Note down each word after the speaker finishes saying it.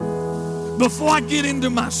Before I get into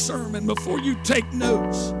my sermon, before you take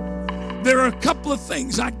notes, there are a couple of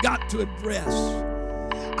things I got to address.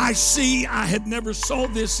 I had never saw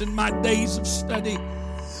this in my days of study.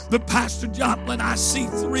 But Pastor Joplin, I see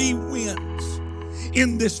 3 winds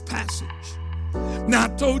in this passage. Now, I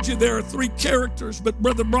told you there are 3 characters, but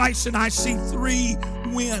Brother Bryson, I see 3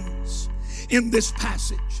 winds in this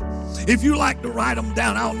passage. If you like to write them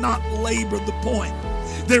down, I'll not labor the point.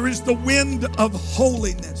 There is the wind of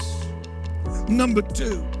holiness. Number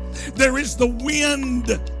 2, there is the wind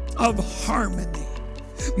of harmony.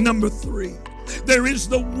 Number 3, there is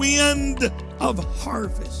the wind of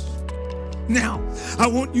harvest. Now, I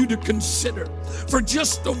want you to consider for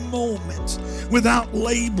just a moment, without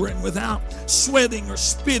laboring, without sweating or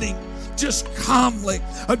spitting, just calmly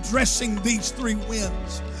addressing these 3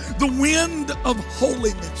 winds. The wind of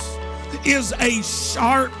holiness is a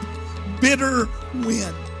sharp, bitter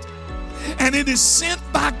wind, and it is sent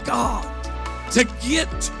by God to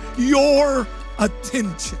get your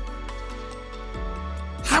attention.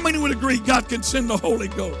 How many would agree God can send the Holy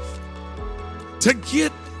Ghost to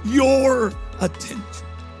get your attention?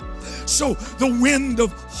 So the wind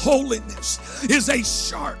of holiness is a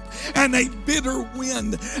sharp and a bitter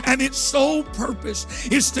wind, and its sole purpose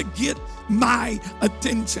is to get my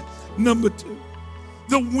attention. Number 2,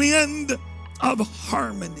 the wind of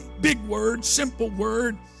harmony. Big word, simple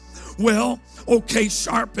word. Well, okay,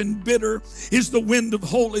 sharp and bitter is the wind of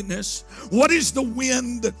holiness. What is the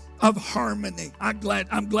wind of harmony? I'm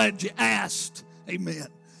glad you asked. Amen.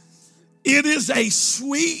 It is a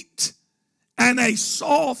sweet and a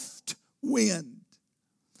soft wind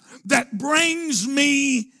that brings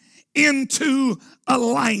me into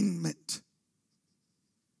alignment.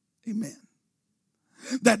 Amen.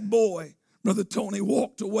 That boy, Brother Tony,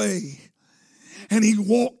 walked away. And he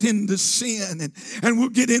walked into sin, and we'll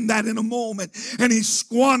get in that in a moment. And he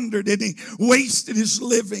squandered and he wasted his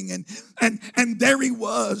living, and there he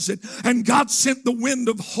was. And God sent the wind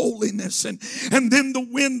of holiness, and then the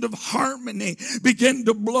wind of harmony began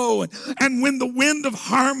to blow. And when the wind of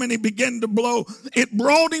harmony began to blow, it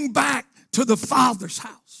brought him back to the Father's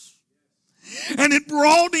house. And it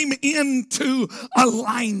brought him into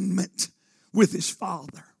alignment with his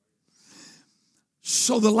Father.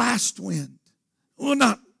 So the last wind, we'll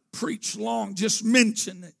not preach long, just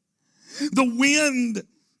mention it. The wind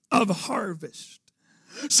of harvest.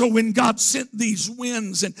 So when God sent these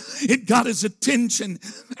winds and it got his attention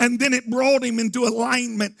and then it brought him into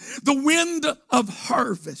alignment, the wind of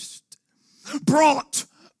harvest brought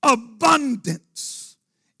abundance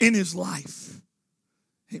in his life.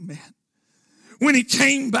 Amen. When he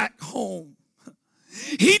came back home,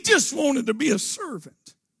 he just wanted to be a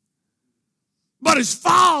servant. But his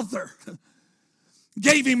father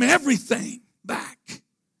gave him everything back.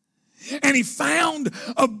 And he found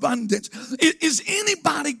abundance. Is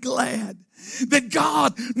anybody glad that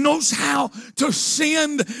God knows how to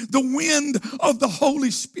send the wind of the Holy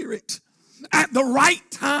Spirit at the right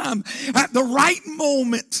time, at the right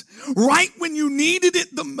moment, right when you needed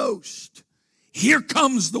it the most? Here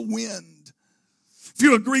comes the wind. If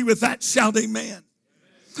you agree with that, shout amen.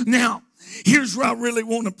 Now, here's where I really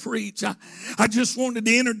want to preach. I just wanted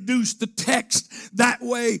to introduce the text that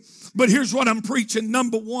way, but here's what I'm preaching.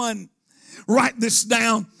 Number 1, write this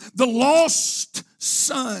down. The lost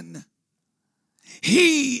son.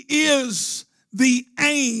 He is the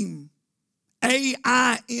aim.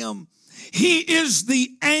 A-I-M. He is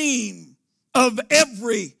the aim of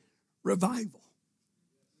every revival.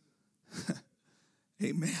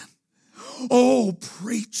 Amen. Oh,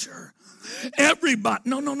 preacher. Everybody,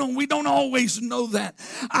 no, we don't always know that.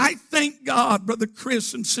 I thank God, Brother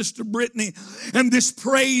Chris and Sister Brittany and this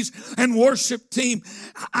praise and worship team.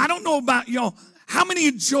 I don't know about y'all. How many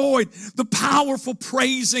enjoyed the powerful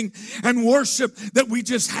praising and worship that we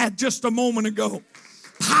just had just a moment ago?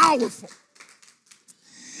 Powerful.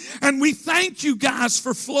 And we thank you guys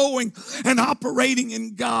for flowing and operating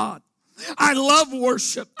in God. I love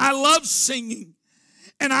worship. I love singing.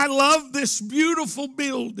 And I love this beautiful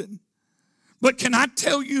building. But can I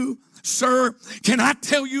tell you, sir, can I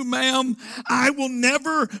tell you, ma'am, I will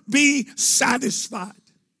never be satisfied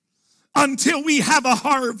until we have a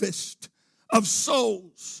harvest of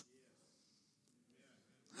souls.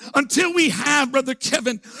 Until we have, Brother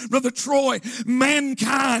Kevin, Brother Troy,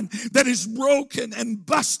 mankind that is broken and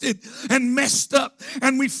busted and messed up.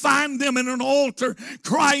 And we find them in an altar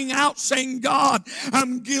crying out saying, God,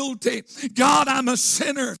 I'm guilty. God, I'm a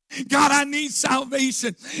sinner. God, I need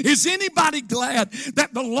salvation. Is anybody glad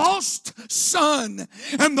that the lost son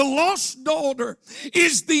and the lost daughter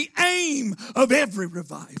is the aim of every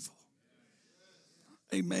revival?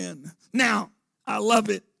 Amen. Now, I love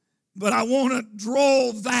it But I want to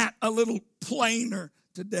draw that a little plainer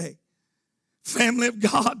today. Family of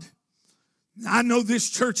God, I know this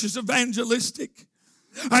church is evangelistic.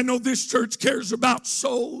 I know this church cares about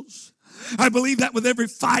souls. I believe that with every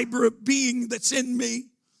fiber of being that's in me.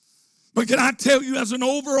 But can I tell you, as an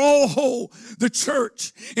overall whole, the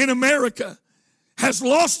church in America has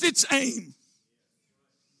lost its aim.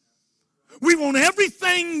 We want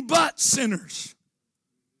everything but sinners.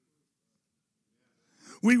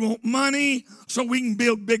 We want money so we can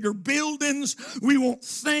build bigger buildings. We want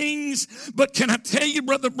things. But can I tell you,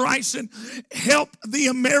 Brother Bryson, help the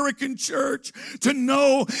American church to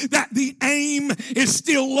know that the aim is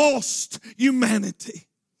still lost humanity.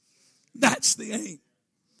 That's the aim.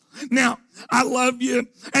 Now, I love you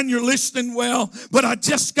and you're listening well, but I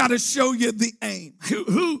just got to show you the aim.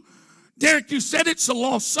 Derek, you said it's a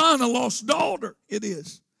lost son, a lost daughter. It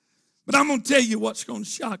is. But I'm going to tell you what's going to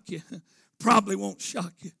shock you. Probably won't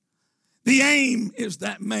shock you. The aim is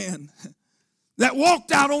that man that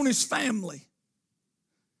walked out on his family.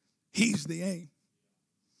 He's the aim.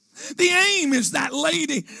 The aim is that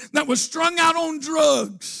lady that was strung out on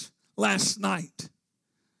drugs last night.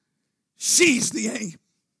 She's the aim.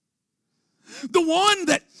 The one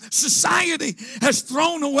that society has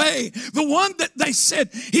thrown away. The one that they said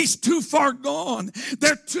he's too far gone.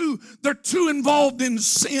 They're too involved in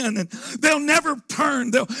sin and they'll never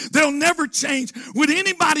turn. They'll never change. Would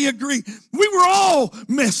anybody agree? We were all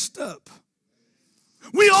messed up.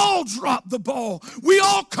 We all drop the ball. We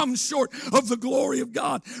all come short of the glory of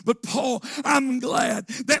God. But Paul, I'm glad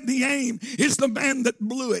that the aim is the man that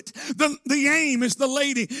blew it. The aim is the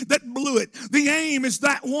lady that blew it. The aim is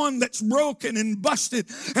that one that's broken and busted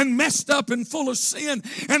and messed up and full of sin.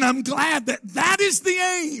 And I'm glad that that is the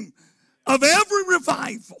aim of every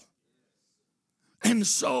revival. And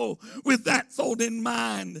so, with that thought in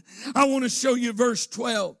mind, I want to show you verse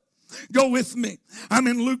 12. Go with me. I'm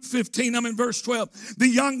in Luke 15. I'm in verse 12. The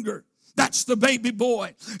younger, that's the baby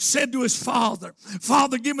boy, said to his father,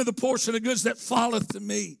 Father, give me the portion of goods that falleth to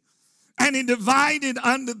me. And he divided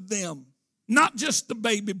unto them, not just the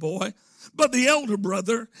baby boy, but the elder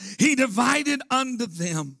brother. He divided unto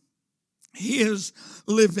them his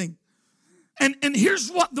living. And here's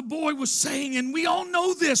what the boy was saying, and we all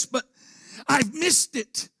know this, but I've missed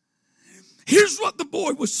it. Here's what the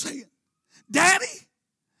boy was saying. Daddy,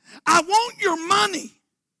 I want your money.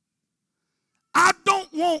 I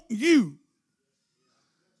don't want you.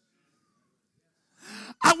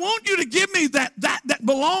 I want you to give me that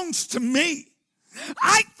belongs to me.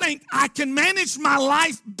 I think I can manage my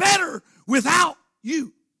life better without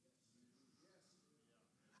you.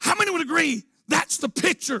 How many would agree that's the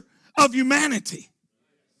picture of humanity?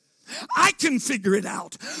 I can figure it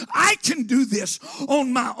out. I can do this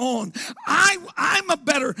on my own. I'm a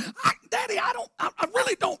better, Daddy, I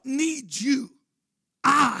really don't need you.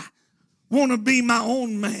 I want to be my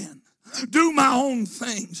own man, do my own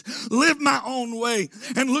things, live my own way.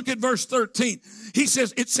 And look at verse 13.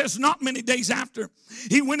 It says, not many days after,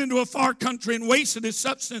 he went into a far country and wasted his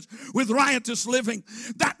substance with riotous living.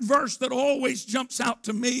 That verse that always jumps out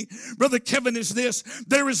to me, Brother Kevin, is this: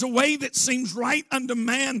 there is a way that seems right unto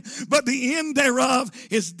man, but the end thereof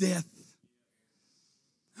is death.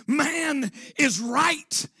 Man is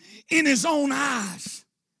right in his own eyes.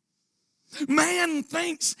 Man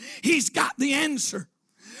thinks he's got the answer.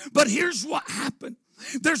 But here's what happened.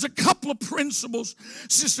 There's a couple of principles,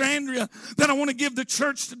 Sister Andrea, that I want to give the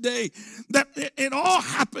church today. That it all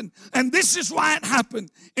happened, and this is why it happened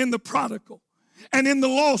in the prodigal and in the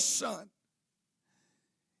lost son.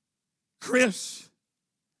 Chris,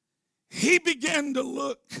 he began to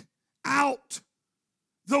look out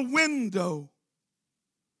the window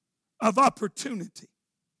of opportunity.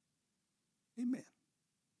 Amen.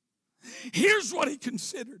 Here's what he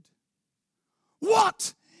considered.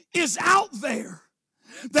 What is out there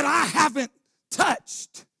that I haven't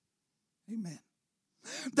touched? Amen.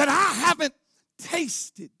 That I haven't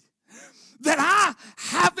tasted. That I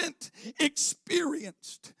haven't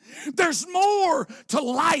experienced. There's more to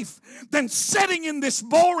life than sitting in this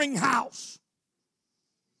boring house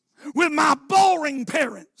with my boring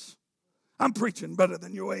parents. I'm preaching better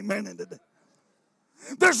than you, amen, today.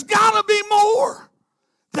 There's got to be more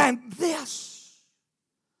than this.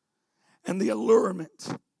 And the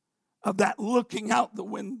allurement of that looking out the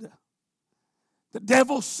window The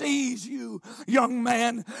devil sees you, young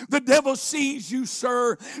man. The devil sees you,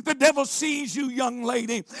 sir. The devil sees you, young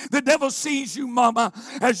lady. The devil sees you, mama,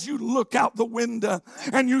 as you look out the window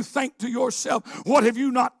and you think to yourself, what have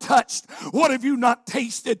you not touched? What have you not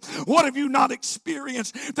tasted? What have you not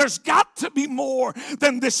experienced? There's got to be more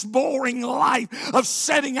than this boring life of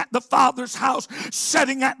sitting at the Father's house,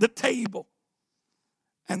 sitting at the table.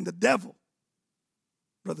 And the devil,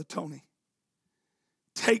 Brother Tony,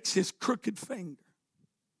 takes his crooked finger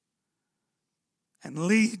and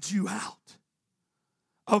leads you out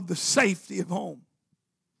of the safety of home.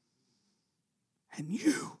 And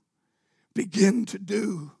you begin to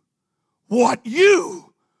do what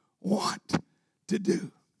you want to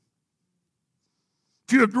do.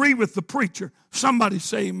 If you agree with the preacher, somebody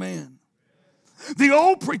say amen. The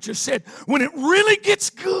old preacher said, when it really gets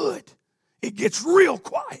good, it gets real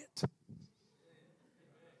quiet.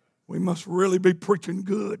 We must really be preaching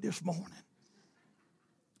good this morning.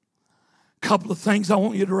 Couple of things I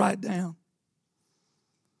want you to write down.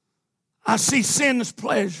 I see sin as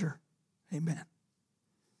pleasure. Amen.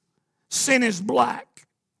 Sin is black.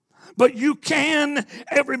 But you can,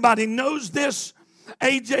 everybody knows this.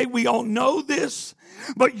 AJ, we all know this.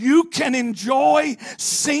 But you can enjoy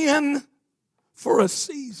sin for a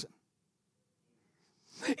season.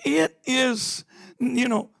 It is,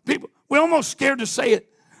 people, we're almost scared to say it,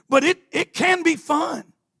 but it can be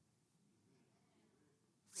fun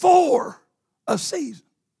for a season.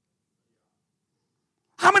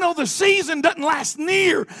 How many know the season doesn't last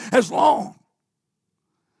near as long?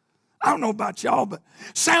 I don't know about y'all, but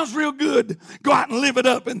it sounds real good to go out and live it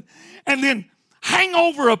up and then hang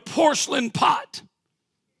over a porcelain pot.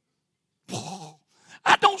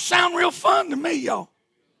 That don't sound real fun to me, y'all.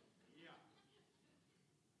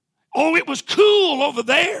 Oh, it was cool over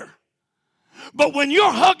there. But when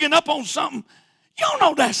you're hugging up on something, y'all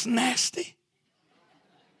know that's nasty.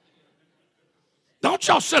 Don't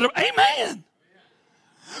y'all sit up, amen.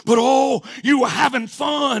 But you were having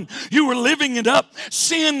fun. You were living it up.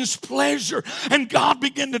 Sin's pleasure. And God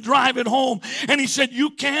began to drive it home. And he said,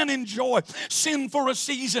 you can enjoy sin for a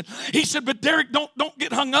season. He said, but Derek, don't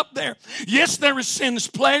get hung up there. Yes, there is sin's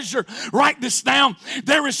pleasure. Write this down.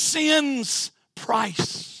 There is sin's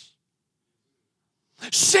price.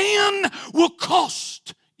 Sin will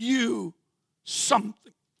cost you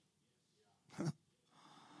something.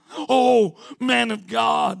 Oh, man of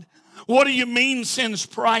God. What do you mean sin's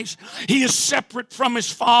price? He is separate from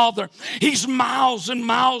his Father. He's miles and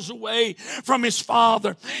miles away from his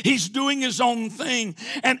Father. He's doing his own thing.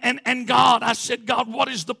 And God, I said, God, what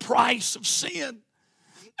is the price of sin?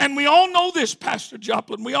 And we all know this, Pastor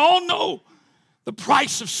Joplin. We all know the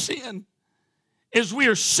price of sin is we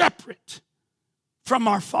are separate from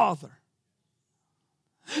our Father.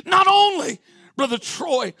 Not only, Brother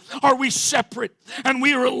Troy, are we separate and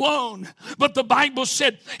we are alone, but the Bible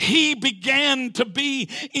said he began to be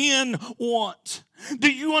in want.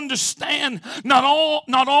 Do you understand? Not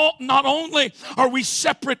only are we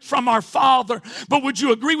separate from our Father, but would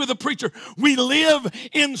you agree with the preacher? We live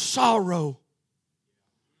in sorrow.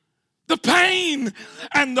 The pain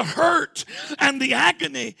and the hurt and the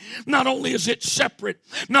agony, not only is it separate,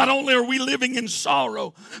 not only are we living in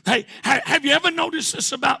sorrow. Hey, have you ever noticed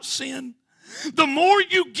this about sin? The more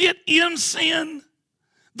you get in sin,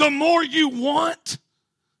 the more you want.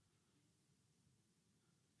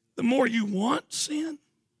 The more you want sin.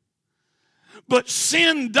 But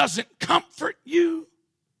sin doesn't comfort you.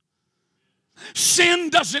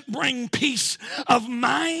 Sin doesn't bring peace of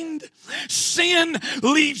mind. Sin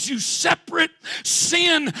leaves you separate.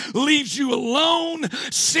 Sin leaves you alone.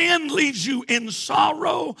 Sin leaves you in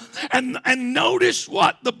sorrow. And notice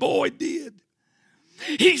what the boy did.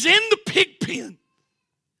 He's in the pig pen.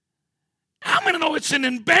 How many know it's an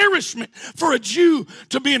embarrassment for a Jew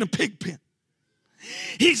to be in a pig pen?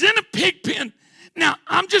 He's in a pig pen. Now,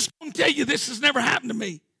 I'm just going to tell you, this has never happened to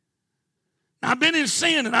me. I've been in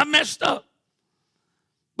sin and I messed up.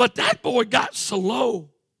 But that boy got so low.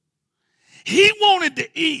 He wanted to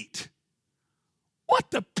eat what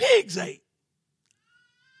the pigs ate.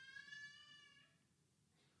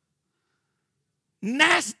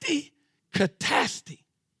 Nasty catastrophe.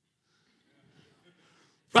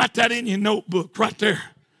 Write that in your notebook right there.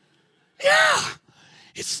 Yeah,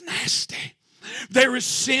 it's nasty. There is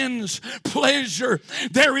sin's pleasure.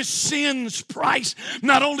 There is sin's price.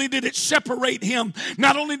 Not only did it separate him,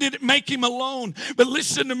 not only did it make him alone, but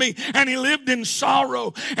listen to me, and he lived in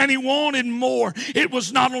sorrow and he wanted more. It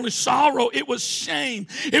was not only sorrow, it was shame.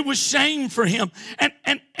 It was shame for him.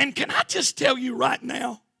 And can I just tell you right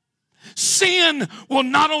now, Sin will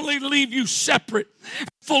not only leave you separate,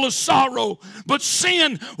 full of sorrow, but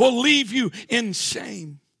sin will leave you in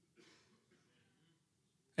shame.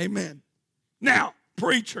 Amen. Now,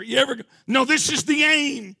 preacher, you ever go? No, this is the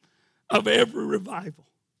aim of every revival.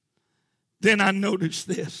 Then I noticed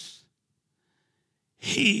this.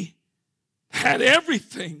 He had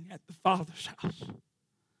everything at the Father's house.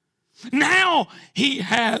 Now he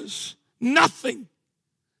has nothing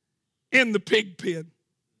in the pig pen.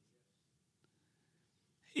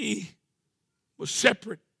 He was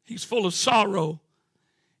separate. He's full of sorrow.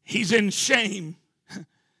 He's in shame.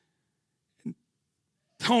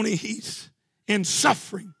 Tony, he's in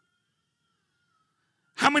suffering.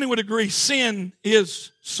 How many would agree sin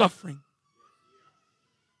is suffering?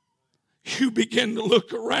 You begin to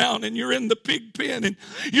look around and you're in the pig pen and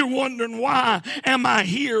you're wondering, why am I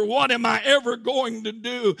here? What am I ever going to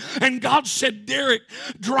do? And God said, Derek,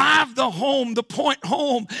 drive the point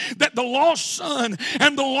home that the lost son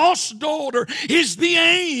and the lost daughter is the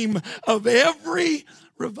aim of every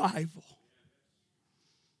revival.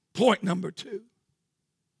 Point number 2,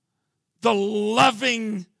 the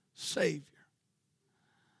loving Savior.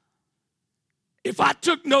 If I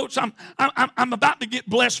took notes, I'm about to get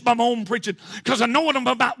blessed by my own preaching because I know what I'm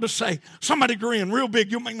about to say. Somebody grin real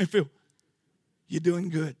big. You'll make me feel you're doing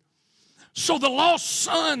good. So the lost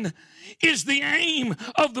son is the aim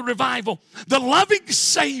of the revival. The loving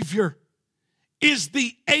Savior is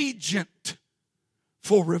the agent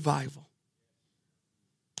for revival.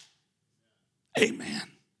 Amen.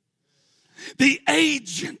 The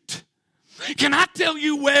agent. Can I tell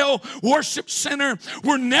you, well, worship center,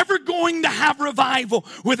 we're never going to have revival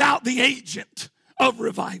without the agent of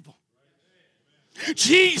revival.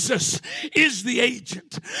 Jesus is the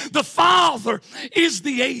agent. The Father is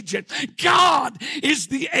the agent. God is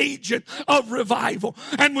the agent of revival.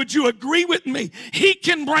 And would you agree with me? He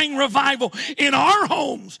can bring revival in our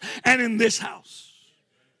homes and in this house.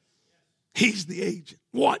 He's the agent.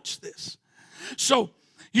 Watch this. So,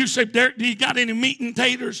 you say, Derek, do you got any meat and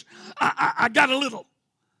taters? I got a little.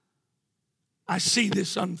 I see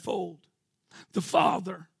this unfold. The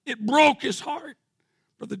Father, it broke his heart,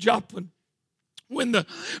 Brother Joplin, when the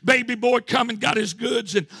baby boy come and got his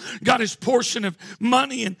goods and got his portion of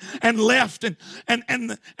money and left and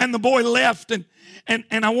the boy left and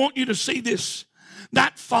I want you to see this.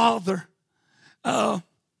 That father, I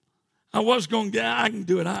was going, I can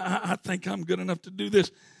do it. I think I'm good enough to do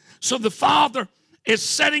this. So the father is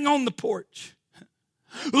sitting on the porch,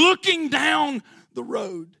 looking down the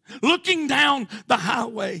road, looking down the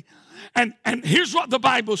highway. And here's what the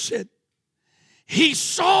Bible said. He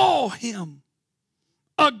saw him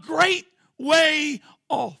a great way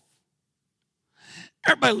off.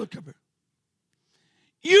 Everybody look up here.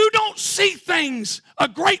 You don't see things a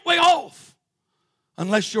great way off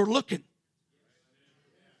unless you're looking.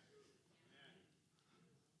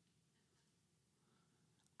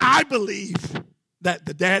 I believe that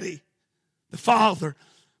the father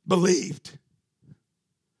believed,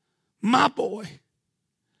 my boy,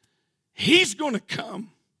 he's going to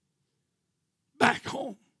come back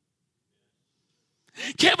home.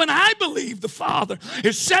 Kevin, I believe the father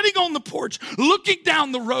is sitting on the porch, looking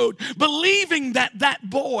down the road, believing that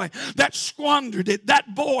boy that squandered it,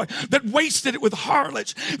 that boy that wasted it with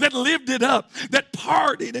harlots, that lived it up, that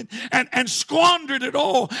partied and squandered it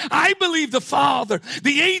all. I believe the father,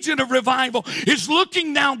 the agent of revival, is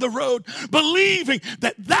looking down the road, believing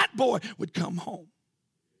that boy would come home.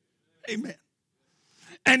 Amen.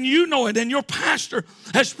 And you know it, and your pastor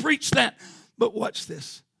has preached that. But watch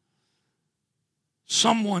this.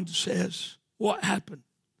 Someone says, what happened?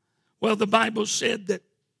 Well, the Bible said that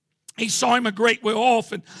he saw him a great way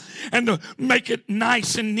off and to make it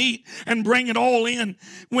nice and neat and bring it all in.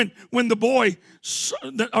 When the boy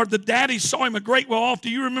or the daddy saw him a great way off, do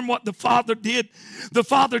you remember what the father did? The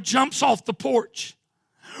father jumps off the porch,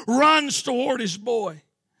 runs toward his boy.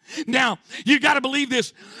 Now, you got to believe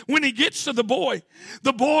this. When he gets to the boy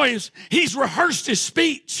he's rehearsed his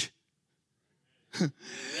speech.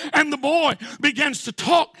 And the boy begins to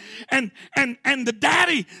talk and the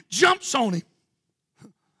daddy jumps on him.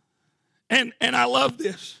 And I love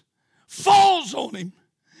this. Falls on him.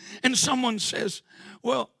 And someone says,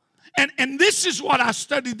 well, and this is what I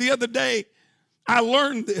studied the other day. I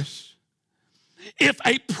learned this. If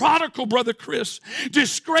a prodigal, Brother Chris,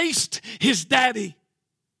 disgraced his daddy,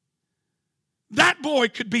 that boy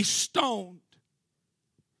could be stoned.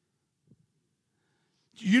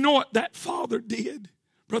 You know what that father did,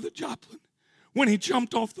 Brother Joplin, when he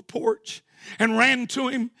jumped off the porch and ran to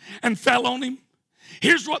him and fell on him?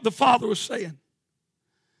 Here's what the father was saying.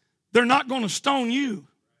 They're not going to stone you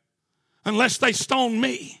unless they stone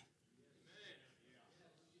me.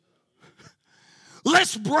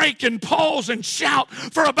 Let's break and pause and shout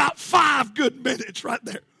for about 5 good minutes right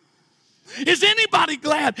there. Is anybody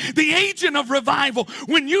glad the agent of revival,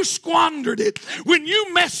 when you squandered it, when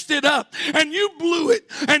you messed it up and you blew it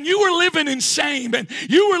and you were living in shame and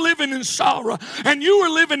you were living in sorrow and you were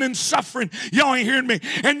living in suffering, y'all ain't hearing me,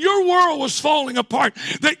 and your world was falling apart,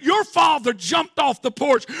 that your father jumped off the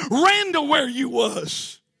porch, ran to where you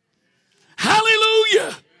was,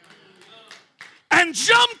 hallelujah, and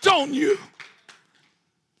jumped on you?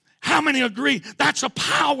 How many agree that's a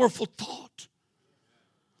powerful thought?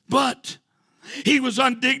 But he was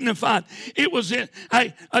undignified. It was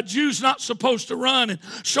a Jew's not supposed to run and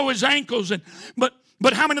show his ankles.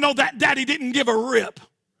 But how many know that daddy didn't give a rip?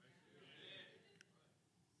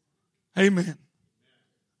 Amen.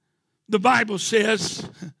 The Bible says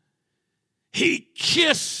he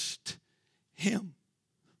kissed him.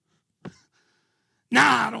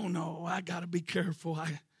 Now, I don't know. I got to be careful.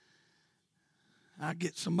 I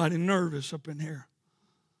get somebody nervous up in here.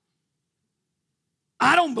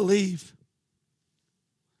 I don't believe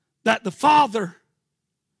that the father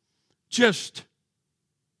just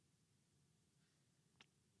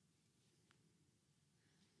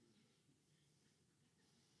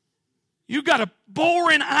you got a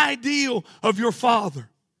boring ideal of your father.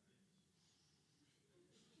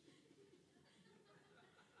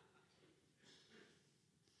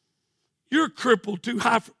 You're crippled too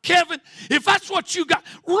high for Kevin. If that's what you got,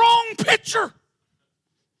 wrong picture.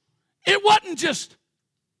 It wasn't just.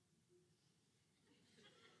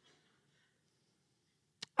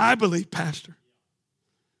 I believe, Pastor,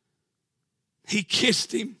 he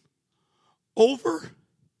kissed him over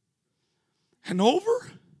and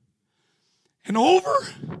over and over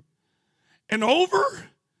and over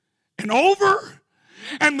and over.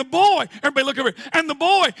 And the boy, everybody look over here, and the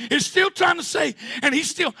boy is still trying to say, and he's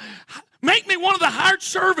still, make me one of the hired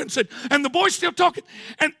servants. And the boy's still talking.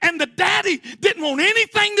 And the daddy didn't want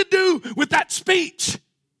anything to do with that speech.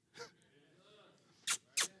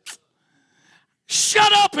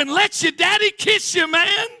 Shut up and let your daddy kiss you,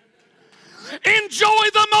 man. Enjoy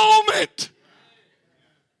the moment.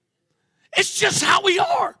 It's just how we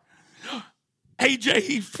are. AJ,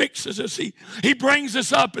 he fixes us. He brings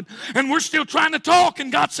us up, and we're still trying to talk.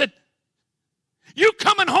 And God said, you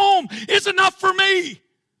coming home is enough for me.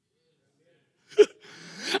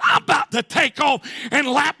 I'm about to take off and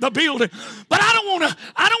lap the building. But I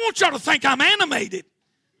don't want y'all to think I'm animated.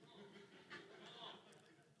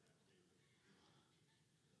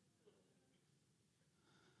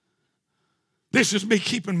 This is me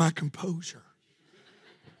keeping my composure.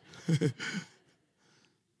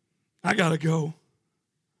 I got to go.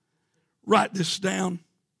 Write this down.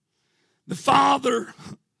 The father,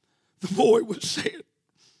 the boy was saying,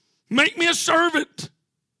 make me a servant.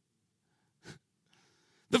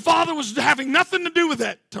 The father was having nothing to do with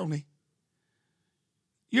that, Tony.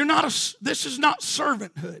 This is not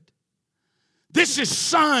servanthood. This is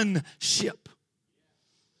sonship.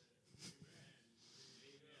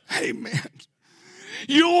 Amen.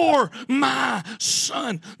 You're my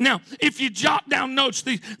son. Now, if you jot down notes,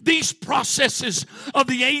 these processes of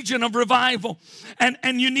the agent of revival,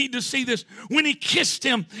 and you need to see this. When he kissed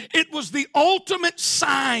him, it was the ultimate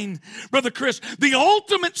sign, Brother Chris, the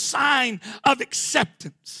ultimate sign of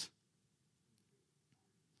acceptance.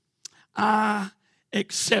 I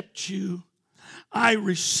accept you. I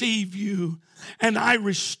receive you, and I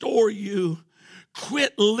restore you.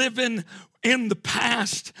 Quit living in the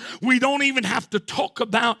past. We don't even have to talk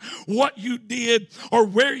about what you did or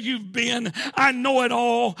where you've been. I know it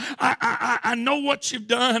all. I know what you've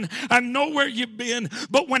done. I know where you've been.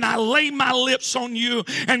 But when I lay my lips on you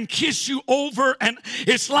and kiss you over, and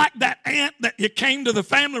it's like that aunt that you came to the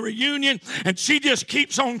family reunion and she just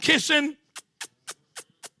keeps on kissing,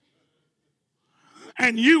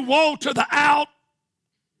 and you woe to the out.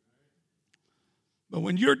 But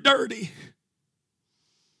when you're dirty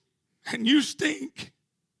and you stink,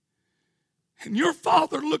 and your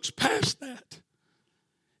father looks past that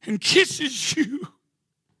and kisses you,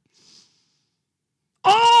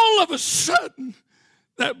 all of a sudden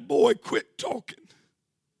that boy quit talking.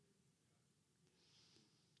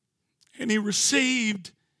 And he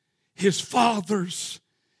received his father's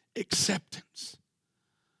acceptance.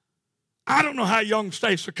 I don't know how young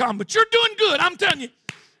Stacy come, but you're doing good. I'm telling you.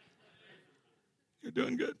 You're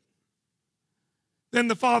doing good. Then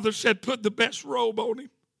the father said, put the best robe on him.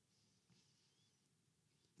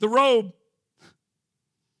 The robe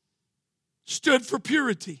stood for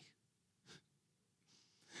purity.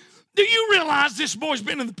 Do you realize this boy's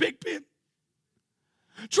been in the pig pen?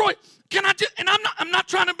 Troy, can I just, and I'm not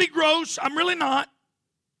trying to be gross. I'm really not.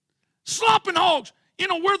 Slopping hogs. You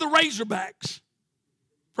know, we're the Razorbacks.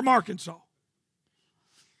 from Arkansas.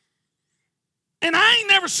 And I ain't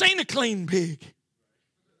never seen a clean pig.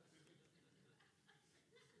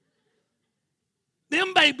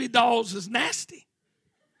 Them baby dolls is nasty.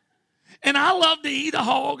 And I love to eat a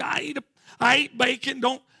hog. I eat bacon.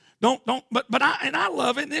 But I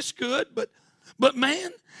love it and it's good. But man,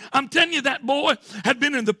 I'm telling you, that boy had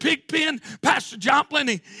been in the pig pen. Pastor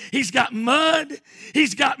Joplin, he's got mud.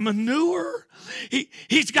 He's got manure.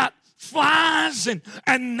 He's got flies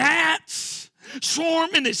and gnats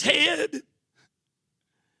swarming his head.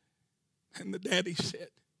 And the daddy said,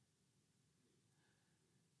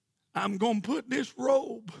 I'm going to put this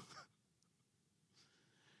robe,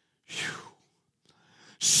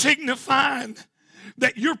 signifying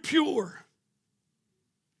that you're pure.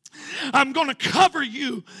 I'm going to cover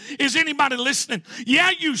you. Is anybody listening? Yeah,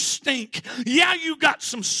 you stink. Yeah, you got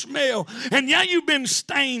some smell. And yeah, you've been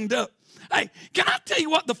stained up. Hey, can I tell you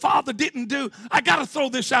what the father didn't do? I got to throw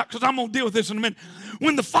this out because I'm going to deal with this in a minute.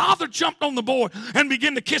 When the father jumped on the boy and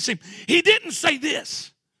began to kiss him, he didn't say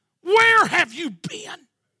this. Where have you been?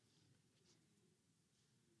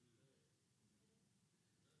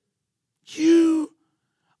 You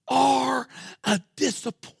are a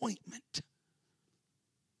disappointment.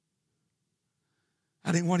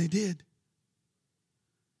 I think what he did.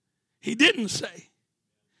 He didn't say,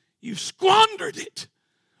 you squandered it.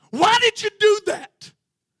 Why did you do that?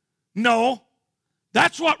 No,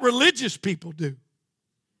 that's what religious people do.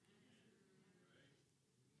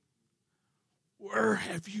 Where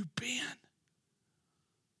have you been?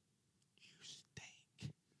 You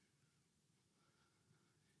stink.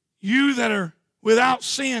 You that are without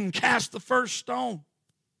sin, cast the first stone.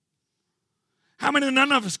 How many?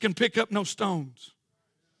 None of us can pick up no stones.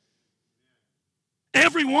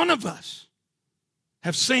 Every one of us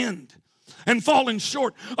have sinned and fallen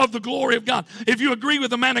short of the glory of God. If you agree with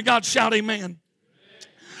the man of God, shout amen.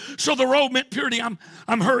 So the robe meant purity. I'm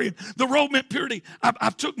hurrying. The robe meant purity.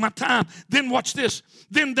 I've took my time. Then watch this.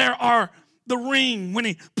 Then there are the ring. When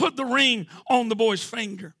he put the ring on the boy's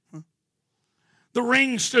finger. The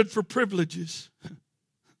ring stood for privileges.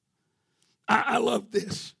 I love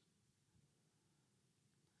this.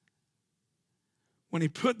 When he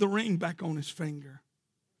put the ring back on his finger,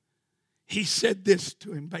 he said this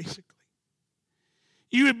to him basically.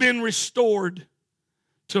 You have been restored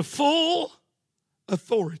to full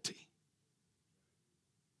authority.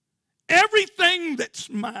 Everything that's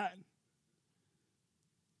mine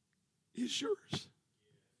is yours.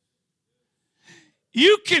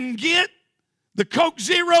 You can get the Coke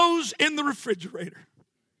Zeros in the refrigerator.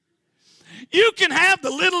 You can have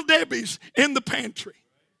the Little Debbie's in the pantry.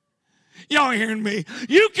 Y'all hearing me?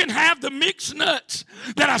 You can have the mixed nuts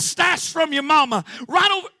that I stashed from your mama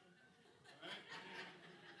right over.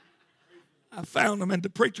 I found them in the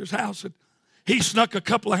preacher's house and he snuck a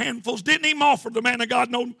couple of handfuls. Didn't even offer the man of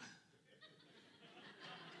God no.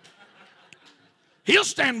 He'll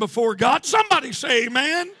stand before God. Somebody say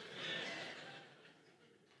amen.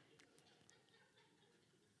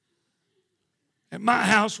 At my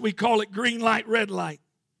house, we call it green light, red light.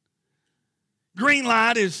 Green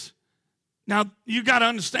light is, now you got to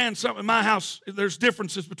understand something. In my house, there's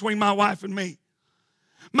differences between my wife and me.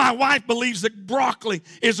 My wife believes that broccoli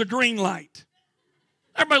is a green light.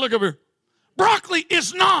 Everybody look over here. Broccoli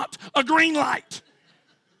is not a green light.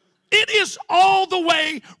 It is all the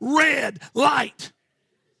way red light.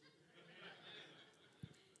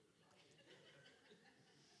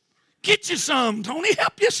 Get you some, Tony.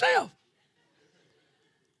 Help yourself.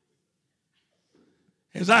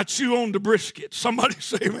 As I chew on the brisket, somebody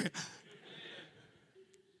say amen.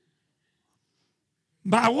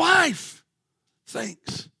 My wife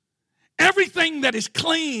thinks everything that is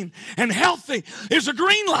clean and healthy is a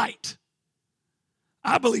green light.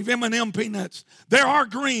 I believe M&M peanuts. There are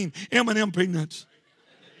green M&M peanuts.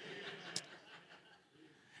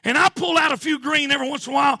 And I pull out a few green every once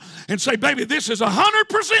in a while and say, baby, this is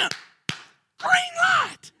 100% green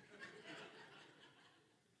light.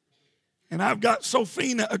 And I've got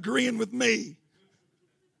Sophina agreeing with me.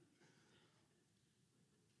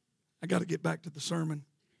 I got to get back to the sermon.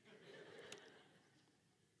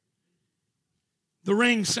 The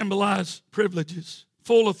ring symbolized privileges,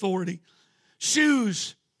 full authority.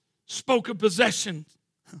 Shoes spoke of possession.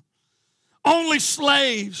 Only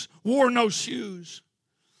slaves wore no shoes.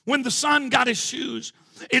 When the son got his shoes,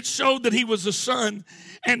 it showed that he was a son.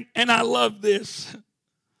 And I love this.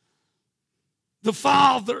 The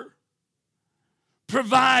father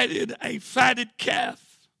provided a fatted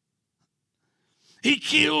calf. He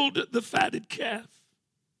killed the fatted calf.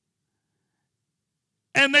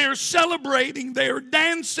 And they are celebrating, they are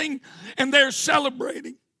dancing, and they're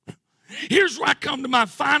celebrating. Here's where I come to my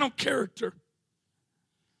final character.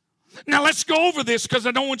 Now let's go over this because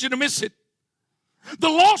I don't want you to miss it. The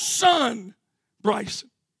lost son, Bryson,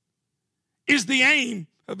 is the aim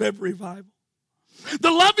of every revival.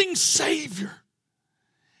 The loving Savior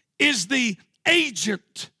is the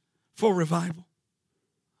agent for revival.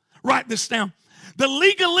 Write this down. The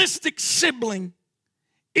legalistic sibling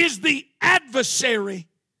is the adversary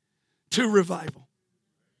to revival.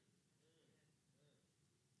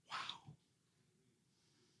 Wow.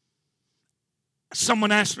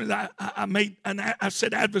 Someone asked me that I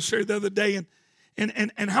said adversary the other day,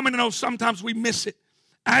 and how many know sometimes we miss it?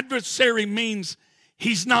 Adversary means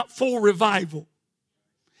he's not for revival.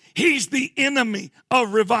 He's the enemy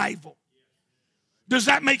of revival. Does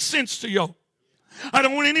that make sense to you? I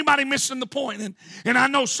don't want anybody missing the point. And I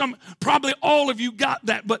know probably all of you got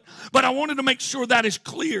that, but I wanted to make sure that is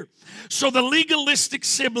clear. So the legalistic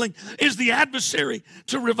sibling is the adversary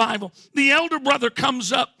to revival. The elder brother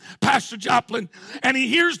comes up, Pastor Joplin, and he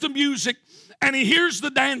hears the music and he hears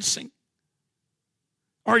the dancing.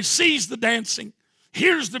 Or he sees the dancing,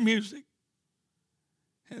 hears the music.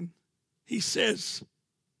 And he says,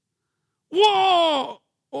 "Whoa,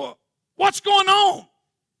 what's going on?"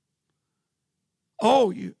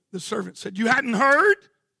 "Oh, the servant said, "You hadn't heard?"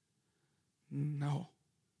 "No."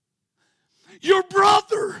 "Your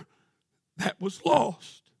brother that was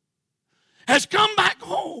lost has come back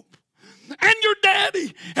home, and your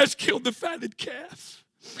daddy has killed the fatted calf.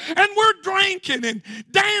 And we're drinking and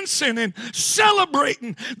dancing and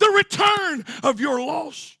celebrating the return of your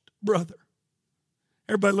lost brother."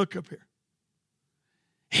 Everybody look up here.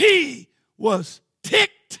 He was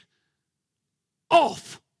ticked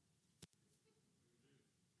off.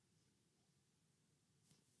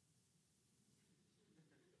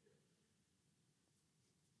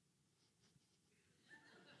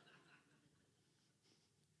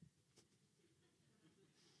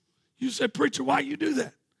 You say, "Preacher, why you do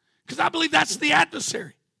that?" Because I believe that's the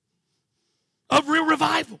adversary of real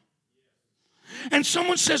revival. And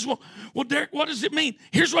someone says, well, Derek, what does it mean?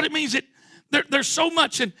 Here's what it means. There's so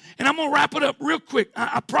much, and I'm going to wrap it up real quick.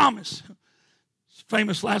 I promise. It's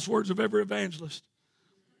famous last words of every evangelist.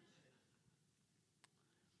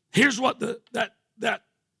 Here's what that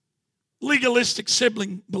legalistic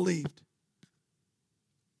sibling believed.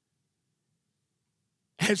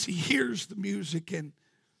 As he hears the music and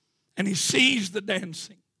he sees the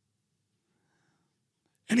dancing,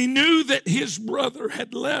 and he knew that his brother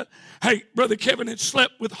Brother Kevin had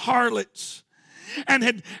slept with harlots and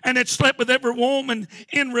had slept with every woman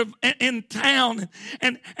in town.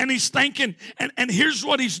 And he's thinking, and here's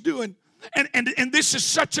what he's doing. And this is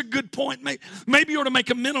such a good point. Maybe you ought to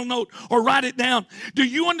make a mental note or write it down. Do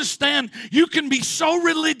you understand? You can be so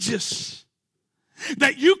religious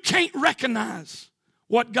that you can't recognize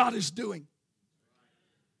what God is doing.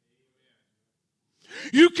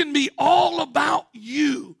 You can be all about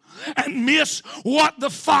you and miss what the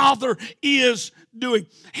Father is doing.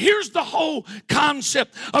 Here's the whole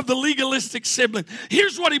concept of the legalistic sibling.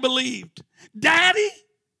 Here's what he believed. Daddy,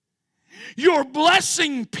 you're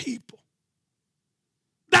blessing people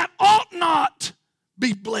that ought not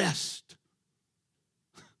be blessed.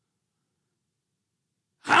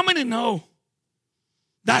 How many know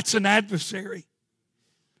that's an adversary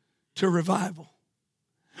to revival?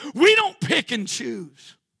 We don't pick and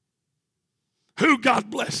choose who God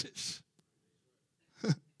blesses.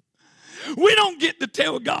 We don't get to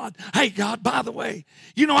tell God, "Hey, God, by the way,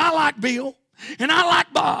 I like Bill and I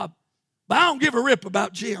like Bob, but I don't give a rip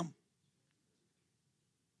about Jim."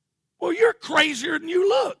 Well, you're crazier than you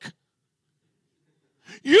look.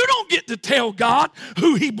 You don't get to tell God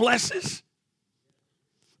who he blesses.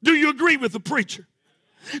 Do you agree with the preacher?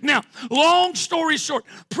 Now, long story short,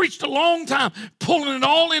 preached a long time, pulling it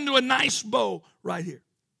all into a nice bow right here.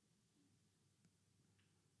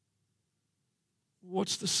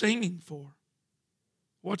 What's the singing for?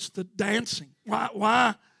 What's the dancing?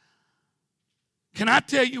 Why? Can I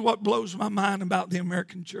tell you what blows my mind about the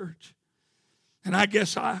American church? And I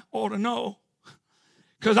guess I ought to know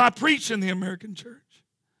because I preach in the American church.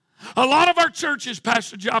 A lot of our churches,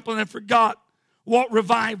 Pastor Joplin, have forgot what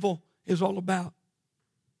revival is all about.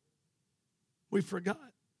 We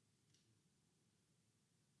forgot.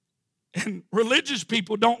 And religious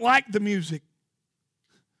people don't like the music.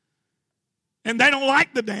 And they don't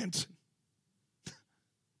like the dancing.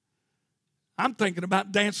 I'm thinking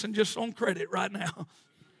about dancing just on credit right now.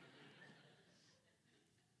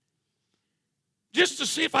 Just to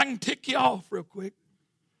see if I can tick you off real quick.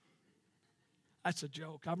 That's a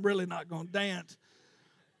joke. I'm really not going to dance.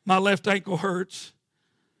 My left ankle hurts.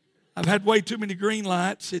 I've had way too many green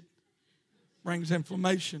lights. It brings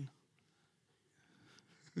inflammation.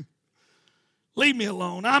 Leave me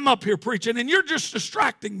alone. I'm up here preaching, and you're just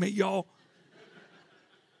distracting me, y'all.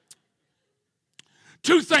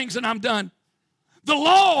 Two things, and I'm done. The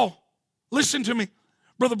law, listen to me,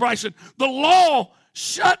 Brother Bryson, the law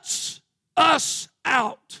shuts us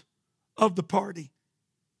out of the party.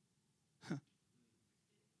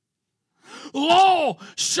 Law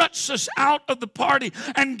shuts us out of the party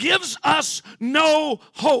and gives us no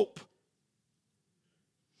hope.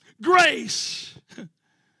 Grace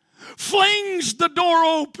flings the door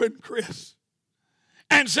open, Chris,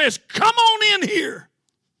 and says, come on in here.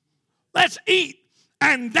 Let's eat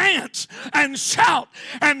and dance and shout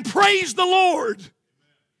and praise the Lord.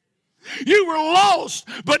 You were lost,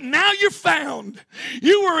 but now you're found.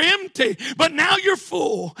 You were empty, but now you're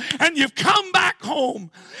full. And you've come back home.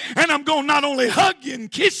 And I'm going to not only hug you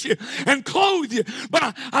and kiss you and clothe you,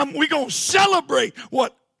 but we're going to celebrate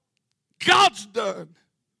what God's done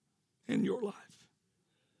in your life.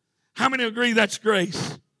 How many agree that's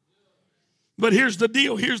grace? But here's the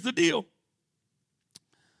deal. Here's the deal.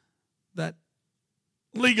 That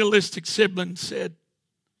legalistic sibling said,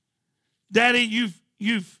 Daddy,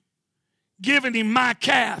 you've given him my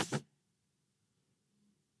calf.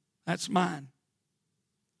 That's mine.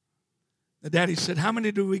 The daddy said, how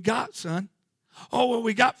many do we got, son? Oh, well,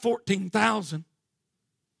 we got 14,000.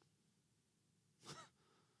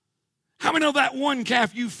 How many know that one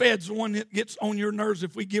calf you fed's the one that gets on your nerves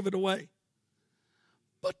if we give it away?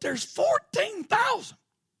 But there's 14,000.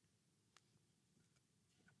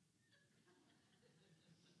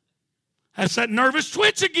 That's that nervous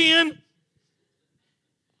twitch again.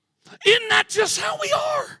 Isn't that just how we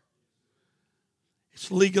are? It's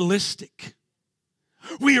legalistic.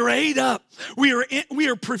 We are ate up. We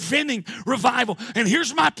are preventing revival. And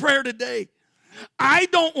here's my prayer today. I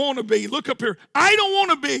don't want to be, look up here, I don't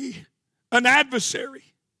want to be an adversary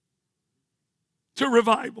to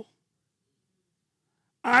revival.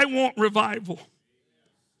 I want revival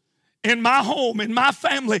in my home, in my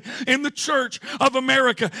family, in the church of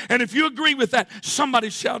America. And if you agree with that, somebody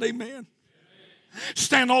shout amen.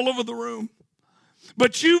 Stand all over the room.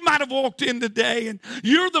 But you might have walked in today and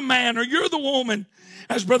you're the man or you're the woman,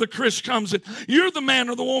 as Brother Chris comes in, you're the man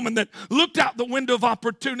or the woman that looked out the window of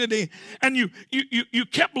opportunity and you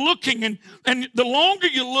kept looking, and the longer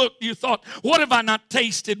you looked, you thought, what have I not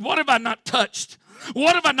tasted? What have I not touched?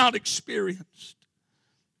 What have I not experienced?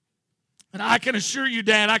 And I can assure you,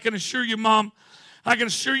 Dad, I can assure you, Mom, I can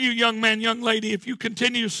assure you, young man, young lady, if you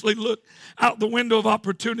continuously look out the window of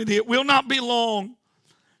opportunity, it will not be long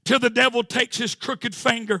till the devil takes his crooked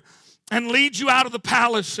finger and leads you out of the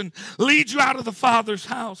palace and leads you out of the Father's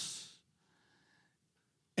house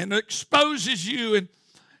and exposes you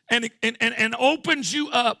and opens you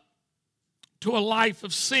up to a life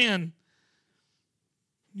of sin.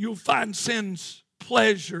 You'll find sin's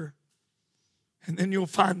pleasure, and then you'll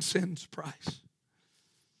find sin's price.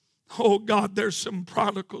 Oh, God, there's some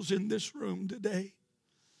prodigals in this room today.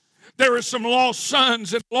 There are some lost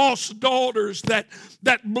sons and lost daughters that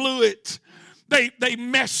blew it. They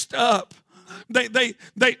messed up. They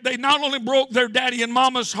not only broke their daddy and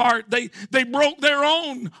mama's heart, they broke their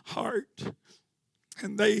own heart.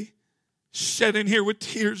 And they sat in here with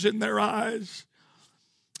tears in their eyes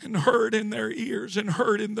and hurt in their ears and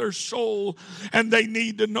hurt in their soul. And they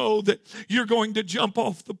need to know that you're going to jump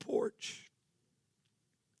off the porch.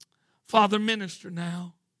 Father, minister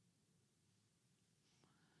now.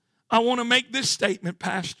 I want to make this statement,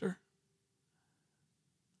 Pastor.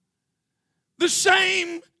 The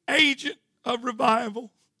same agent of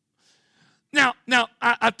revival. Now,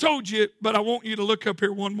 I told you, but I want you to look up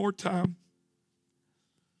here one more time.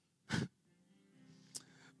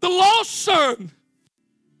 The lost son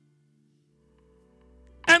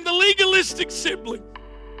and the legalistic sibling,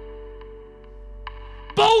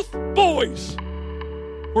 both boys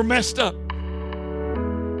were messed up.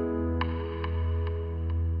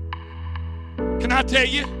 Can I tell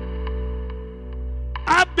you?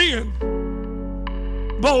 I've been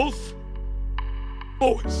both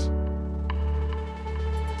boys.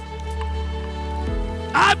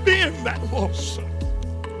 I've been that lost son.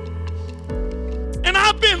 And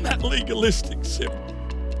I've been that legalistic sibling.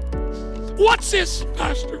 What's this,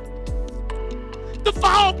 Pastor? The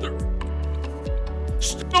father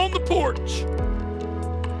stood on the porch,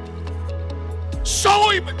 saw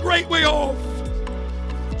him a great way off,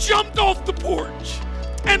 jumped off the porch,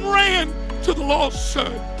 and ran to the lost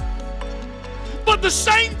son. But the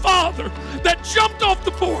same father that jumped off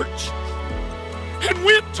the porch and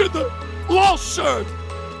went to the lost son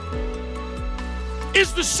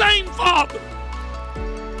is the same father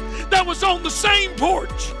that was on the same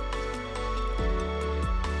porch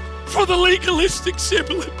for the legalistic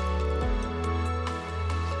sibling.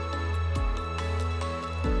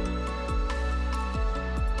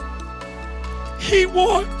 He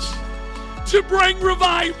wants to bring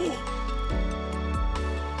revival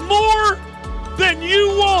more than you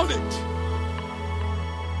want it.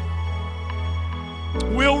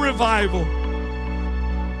 Will revival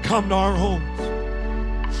come to our homes?